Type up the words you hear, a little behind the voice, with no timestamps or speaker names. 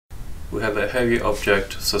We have a heavy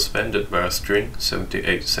object suspended by a string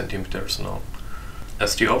 78 centimeters long.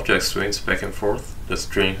 As the object swings back and forth, the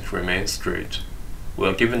string remains straight. We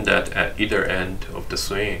are given that at either end of the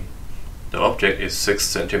swing, the object is 6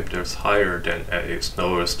 centimeters higher than at its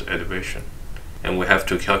lowest elevation, and we have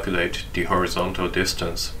to calculate the horizontal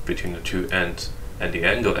distance between the two ends and the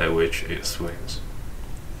angle at which it swings.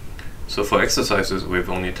 So for exercises with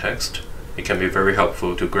only text, it can be very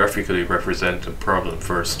helpful to graphically represent the problem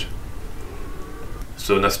first.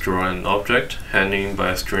 So let's draw an object hanging by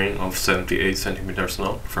a string of 78 centimeters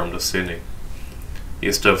long from the ceiling.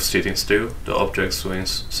 Instead of sitting still, the object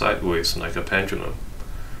swings sideways like a pendulum.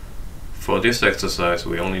 For this exercise,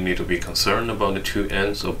 we only need to be concerned about the two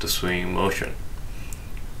ends of the swinging motion.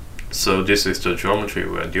 So this is the geometry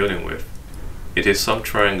we are dealing with. It is some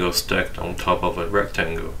triangle stacked on top of a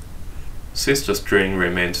rectangle. Since the string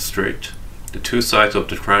remains straight, the two sides of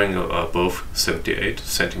the triangle are both 78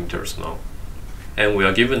 centimeters long. And we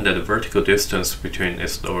are given that the vertical distance between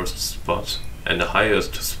its lowest spot and the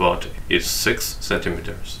highest spot is 6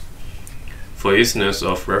 centimeters. For easiness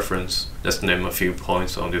of reference, let's name a few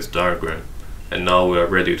points on this diagram, and now we are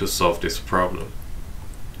ready to solve this problem.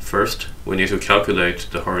 First, we need to calculate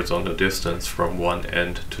the horizontal distance from one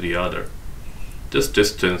end to the other. This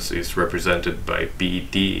distance is represented by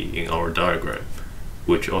BD in our diagram,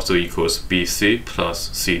 which also equals BC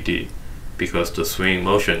plus CD, because the swing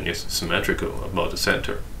motion is symmetrical about the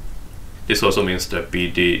center. This also means that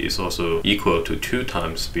BD is also equal to 2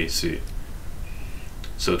 times BC.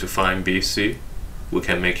 So to find BC, we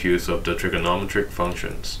can make use of the trigonometric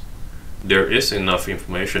functions. There is enough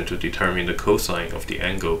information to determine the cosine of the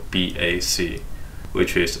angle BAC,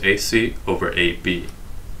 which is AC over AB.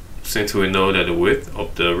 Since we know that the width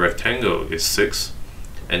of the rectangle is 6,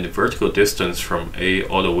 and the vertical distance from A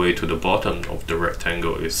all the way to the bottom of the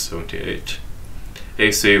rectangle is 78,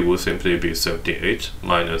 AC will simply be 78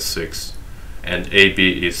 minus 6, and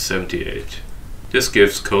AB is 78. This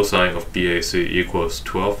gives cosine of BAC equals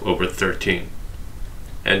 12 over 13.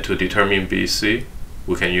 And to determine BC,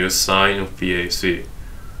 we can use sine of BAC.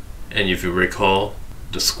 And if you recall,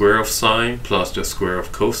 the square of sine plus the square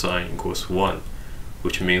of cosine equals 1,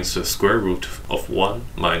 which means the square root of 1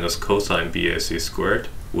 minus cosine BAC squared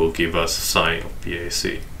will give us sine of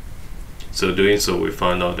BAC. So doing so, we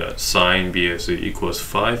find out that sine BAC equals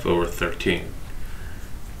 5 over 13.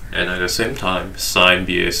 And at the same time, sine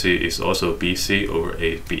BAC is also BC over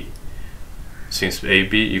AB. Since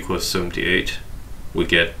AB equals 78, we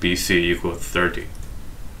get BC equals 30.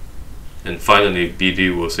 And finally,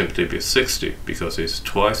 BD will simply be 60 because it's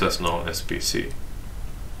twice as long as BC.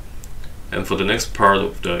 And for the next part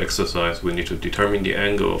of the exercise, we need to determine the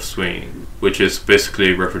angle of swing, which is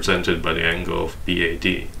basically represented by the angle of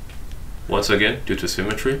BAD. Once again, due to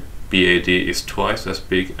symmetry, BAD is twice as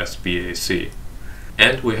big as BAC.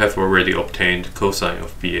 And we have already obtained cosine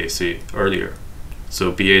of BAC earlier. So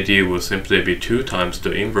BAD will simply be 2 times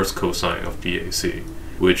the inverse cosine of BAC,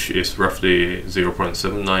 which is roughly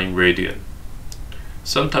 0.79 radian.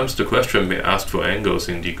 Sometimes the question may ask for angles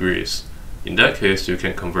in degrees. In that case, you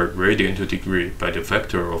can convert radian to degree by the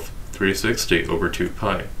factor of 360 over 2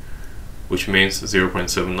 pi, which means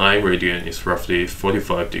 0.79 radian is roughly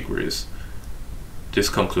 45 degrees. This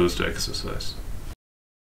concludes the exercise.